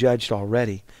has been judged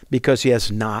already because he has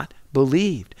not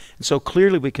believed. And so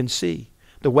clearly we can see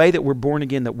the way that we're born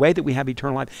again, the way that we have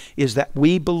eternal life is that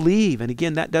we believe. And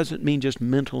again, that doesn't mean just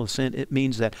mental assent. It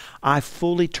means that I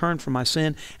fully turn from my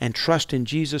sin and trust in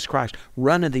Jesus Christ,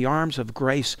 run in the arms of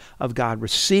grace of God,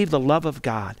 receive the love of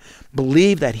God,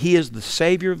 believe that He is the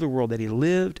Savior of the world, that He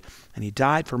lived and He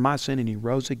died for my sin and He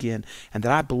rose again, and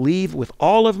that I believe with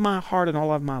all of my heart and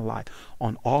all of my life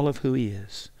on all of who He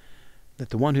is. That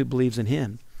the one who believes in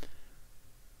Him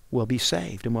will be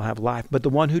saved and will have life. But the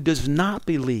one who does not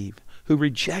believe, who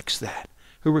rejects that,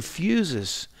 who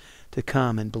refuses to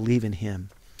come and believe in Him,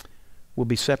 will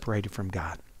be separated from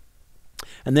God.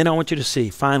 And then I want you to see,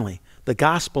 finally, the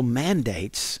gospel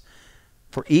mandates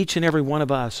for each and every one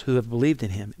of us who have believed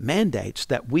in Him, mandates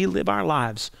that we live our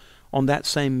lives on that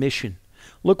same mission.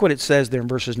 Look what it says there in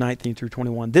verses 19 through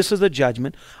 21. This is the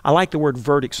judgment. I like the word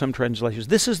verdict, some translations.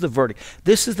 This is the verdict.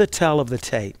 This is the tell of the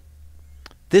tape.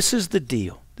 This is the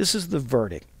deal. This is the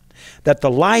verdict. That the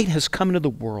light has come into the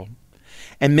world,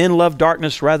 and men love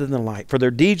darkness rather than light, for their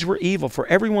deeds were evil. For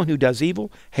everyone who does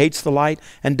evil hates the light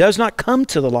and does not come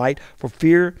to the light for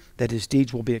fear that his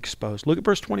deeds will be exposed. Look at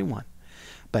verse 21.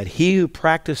 But he who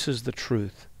practices the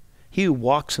truth, he who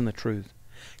walks in the truth,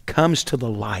 comes to the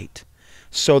light,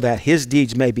 so that his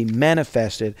deeds may be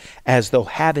manifested as though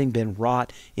having been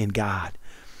wrought in God.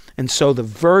 And so the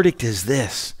verdict is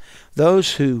this.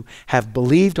 Those who have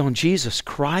believed on Jesus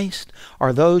Christ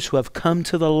are those who have come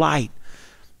to the light.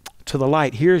 To the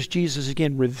light. Here's Jesus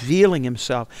again revealing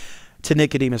Himself to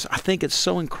Nicodemus. I think it's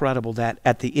so incredible that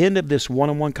at the end of this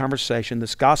one-on-one conversation,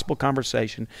 this gospel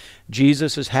conversation,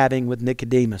 Jesus is having with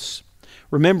Nicodemus.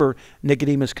 Remember,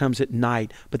 Nicodemus comes at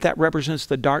night, but that represents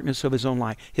the darkness of his own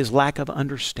life, his lack of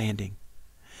understanding.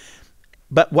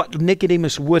 But what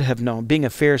Nicodemus would have known, being a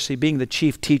Pharisee, being the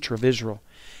chief teacher of Israel,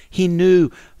 he knew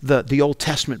the Old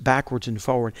Testament backwards and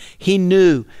forward. He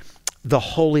knew the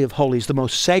Holy of Holies, the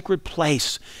most sacred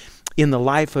place in the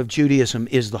life of Judaism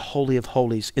is the Holy of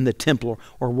Holies in the temple,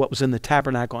 or what was in the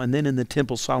tabernacle, and then in the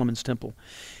temple, Solomon's temple.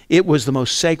 It was the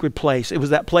most sacred place. It was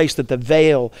that place that the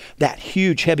veil, that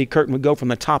huge heavy curtain, would go from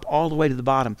the top all the way to the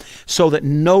bottom, so that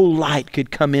no light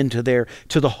could come into there,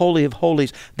 to the Holy of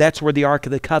Holies. That's where the Ark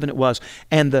of the Covenant was.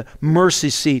 And the mercy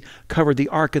seat covered the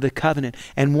Ark of the Covenant.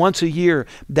 And once a year,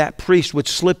 that priest would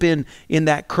slip in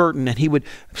that curtain, and he would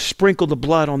sprinkle the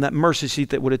blood on that mercy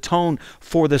seat that would atone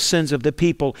for the sins of the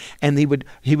people. And he would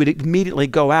immediately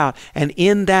go out. And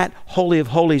in that Holy of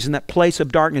Holies, in that place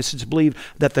of darkness, it's believed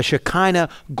that the Shekinah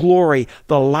glory,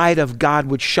 the light of God,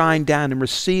 would shine down and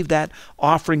receive that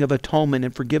offering of atonement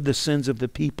and forgive the sins of the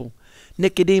people.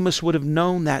 Nicodemus would have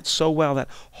known that so well, that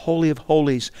Holy of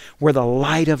Holies, where the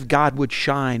light of God would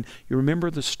shine. You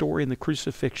remember the story in the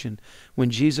crucifixion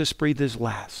when Jesus breathed his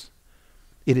last.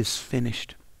 It is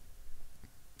finished.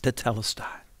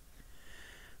 Tetelestai.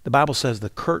 The Bible says the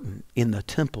curtain in the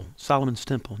temple, Solomon's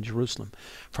temple in Jerusalem,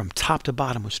 from top to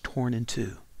bottom was torn in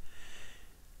two.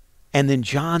 And then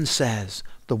John says,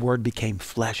 the Word became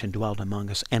flesh and dwelt among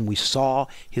us, and we saw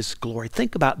His glory.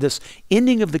 Think about this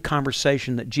ending of the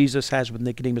conversation that Jesus has with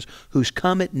Nicodemus, who's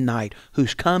come at night,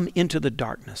 who's come into the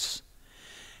darkness.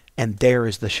 And there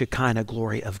is the Shekinah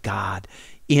glory of God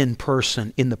in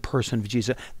person, in the person of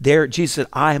Jesus. There, Jesus said,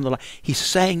 I am the light. He's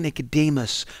saying,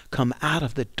 Nicodemus, come out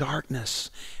of the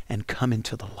darkness and come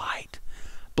into the light.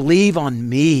 Believe on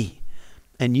me,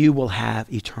 and you will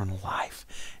have eternal life.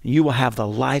 And you will have the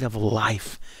light of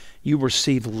life. You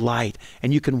receive light,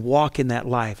 and you can walk in that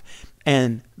life.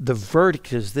 And the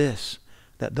verdict is this,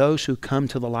 that those who come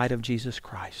to the light of Jesus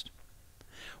Christ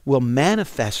will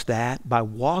manifest that by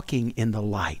walking in the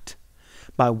light,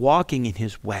 by walking in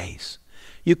His ways.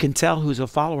 You can tell who's a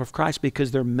follower of Christ because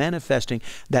they're manifesting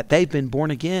that they've been born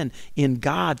again in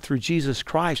God through Jesus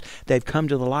Christ. They've come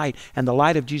to the light, and the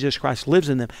light of Jesus Christ lives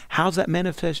in them. How's that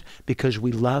manifest? Because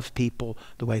we love people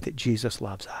the way that Jesus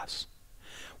loves us.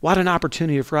 What an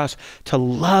opportunity for us to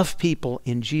love people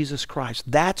in Jesus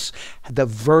Christ. That's the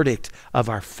verdict of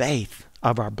our faith,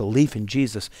 of our belief in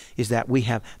Jesus, is that we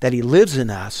have, that He lives in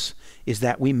us, is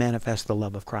that we manifest the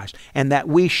love of Christ, and that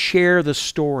we share the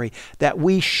story, that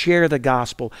we share the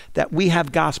gospel, that we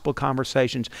have gospel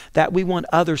conversations, that we want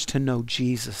others to know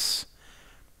Jesus.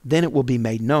 Then it will be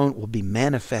made known, it will be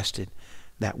manifested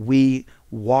that we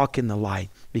walk in the light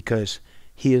because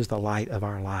He is the light of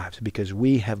our lives, because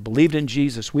we have believed in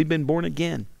Jesus. We've been born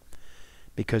again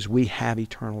because we have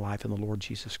eternal life in the Lord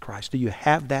Jesus Christ. Do you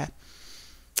have that?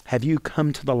 Have you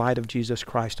come to the light of Jesus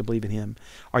Christ to believe in Him?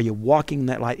 Are you walking in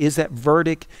that light? Is that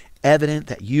verdict evident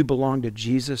that you belong to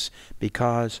Jesus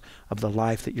because of the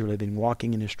life that you're living,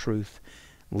 walking in His truth,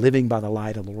 living by the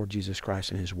light of the Lord Jesus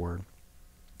Christ and His Word?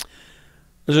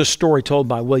 There's a story told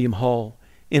by William Hull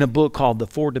in a book called The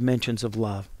Four Dimensions of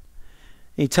Love.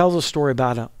 He tells a story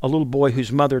about a little boy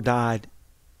whose mother died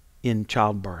in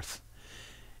childbirth.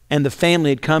 And the family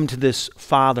had come to this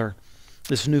father,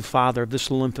 this new father of this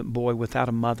little infant boy without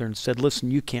a mother, and said,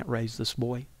 listen, you can't raise this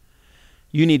boy.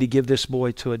 You need to give this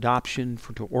boy to adoption,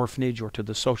 to orphanage, or to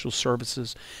the social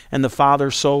services. And the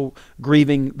father, so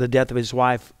grieving the death of his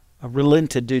wife,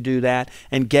 relented to do that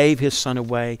and gave his son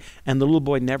away. And the little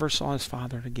boy never saw his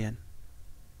father again.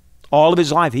 All of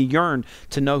his life, he yearned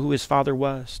to know who his father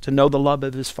was, to know the love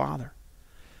of his father.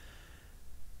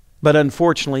 But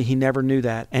unfortunately, he never knew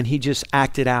that, and he just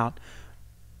acted out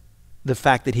the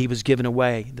fact that he was given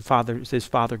away. His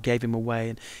father gave him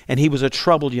away, and he was a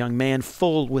troubled young man,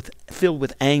 filled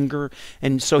with anger,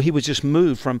 and so he was just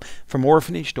moved from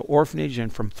orphanage to orphanage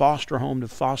and from foster home to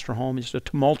foster home. It's a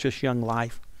tumultuous young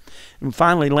life, and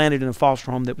finally landed in a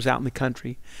foster home that was out in the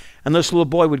country. And this little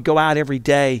boy would go out every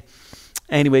day,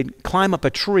 and he would climb up a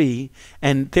tree,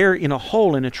 and there in a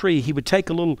hole in a tree, he would take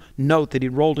a little note that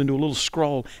he'd rolled into a little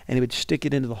scroll, and he would stick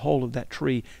it into the hole of that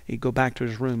tree. He'd go back to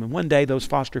his room. And one day, those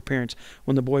foster parents,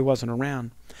 when the boy wasn't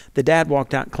around, the dad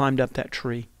walked out and climbed up that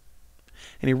tree.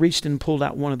 And he reached in and pulled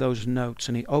out one of those notes,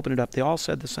 and he opened it up. They all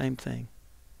said the same thing.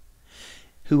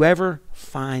 Whoever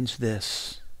finds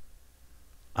this,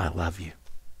 I love you.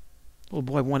 The little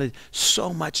boy wanted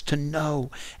so much to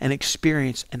know and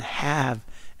experience and have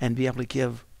and be able to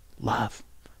give love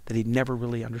that he'd never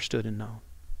really understood and known.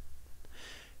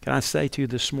 Can I say to you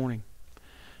this morning,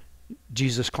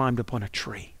 Jesus climbed up on a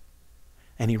tree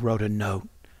and He wrote a note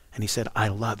and He said, I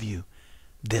love you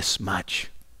this much.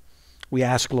 We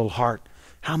ask a little heart,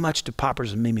 how much do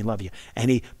Poppers and Mimi love you? And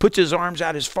he puts his arms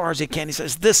out as far as he can. He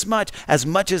says, this much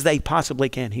as they possibly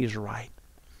can. He's right.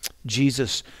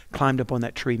 Jesus climbed up on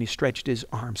that tree and He stretched His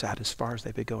arms out as far as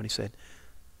they could go, and He said,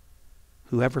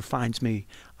 whoever finds me,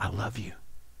 I love you.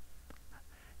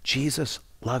 Jesus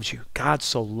loves you. God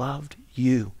so loved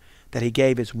you that He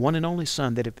gave His one and only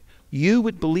Son, that if you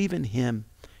would believe in Him,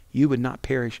 you would not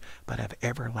perish, but have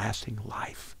everlasting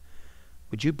life.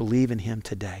 Would you believe in him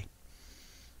today?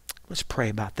 Let's pray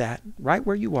about that right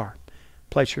where you are.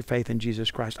 Place your faith in Jesus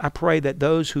Christ. I pray that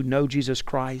those who know Jesus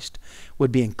Christ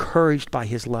would be encouraged by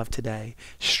his love today,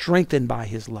 strengthened by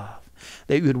his love,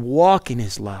 that you would walk in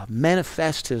his love,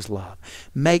 manifest his love,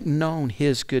 make known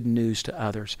his good news to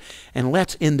others. And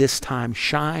let's in this time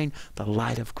shine the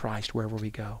light of Christ wherever we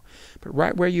go. But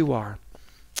right where you are,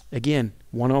 again,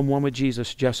 one-on-one with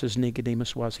Jesus, just as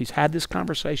Nicodemus was. He's had this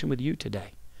conversation with you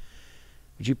today.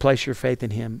 Would you place your faith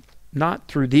in him? Not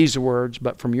through these words,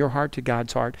 but from your heart to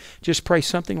God's heart. Just pray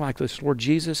something like this. Lord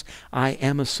Jesus, I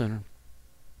am a sinner.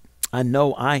 I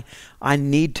know I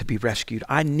need to be rescued.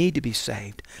 I need to be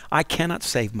saved. I cannot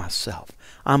save myself.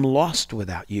 I'm lost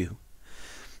without you.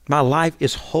 My life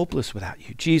is hopeless without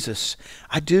you. Jesus,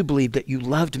 I do believe that you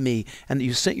loved me and that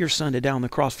you sent your son to die on the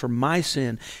cross for my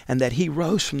sin and that he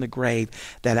rose from the grave.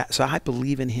 So I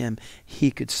believe in him.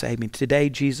 He could save me. Today,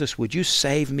 Jesus, would you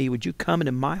save me? Would you come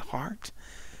into my heart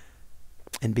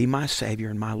and be my Savior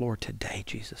and my Lord today,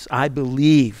 Jesus? I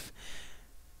believe.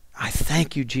 I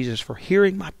thank you, Jesus, for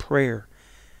hearing my prayer,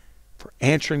 for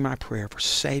answering my prayer, for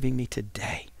saving me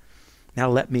today. Now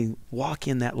let me walk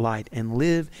in that light and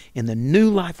live in the new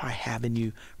life I have in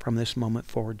you from this moment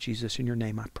forward. Jesus, in your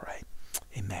name I pray.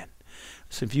 Amen.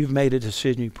 So if you've made a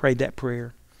decision, you prayed that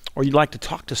prayer, or you'd like to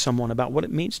talk to someone about what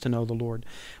it means to know the Lord,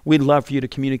 we'd love for you to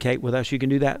communicate with us. You can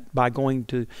do that by going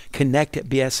to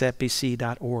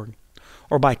connect@bsfbc.org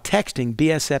or by texting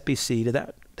BSFBC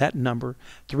to that number,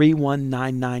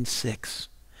 31996.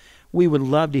 We would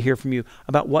love to hear from you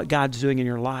about what God's doing in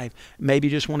your life. Maybe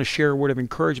you just want to share a word of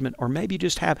encouragement, or maybe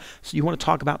you want to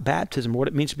talk about baptism, what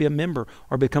it means to be a member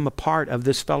or become a part of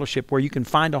this fellowship where you can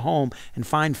find a home and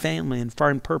find family and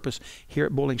find purpose here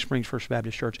at Boiling Springs First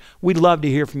Baptist Church. We'd love to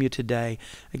hear from you today.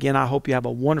 Again, I hope you have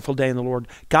a wonderful day in the Lord.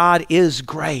 God is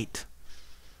great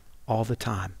all the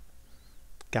time.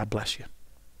 God bless you.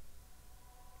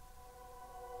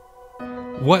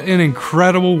 What an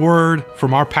incredible word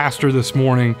from our pastor this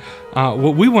morning.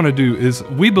 What we want to do is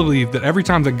we believe that every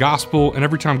time the gospel and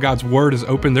every time God's word is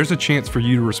open, there's a chance for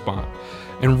you to respond.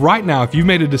 And right now, if you've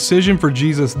made a decision for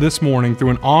Jesus this morning through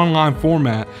an online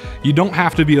format, you don't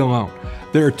have to be alone.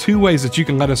 There are two ways that you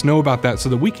can let us know about that so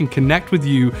that we can connect with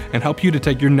you and help you to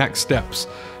take your next steps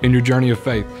in your journey of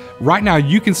faith. Right now,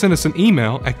 you can send us an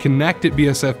email at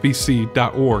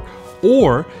connect@bsfbc.org.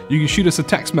 Or you can shoot us a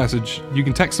text message. You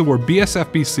can text the word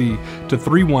BSFBC to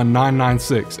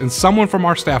 31996, and someone from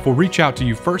our staff will reach out to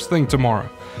you first thing tomorrow.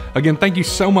 Again, thank you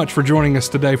so much for joining us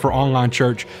today for Online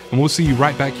Church, and we'll see you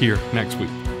right back here next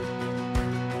week.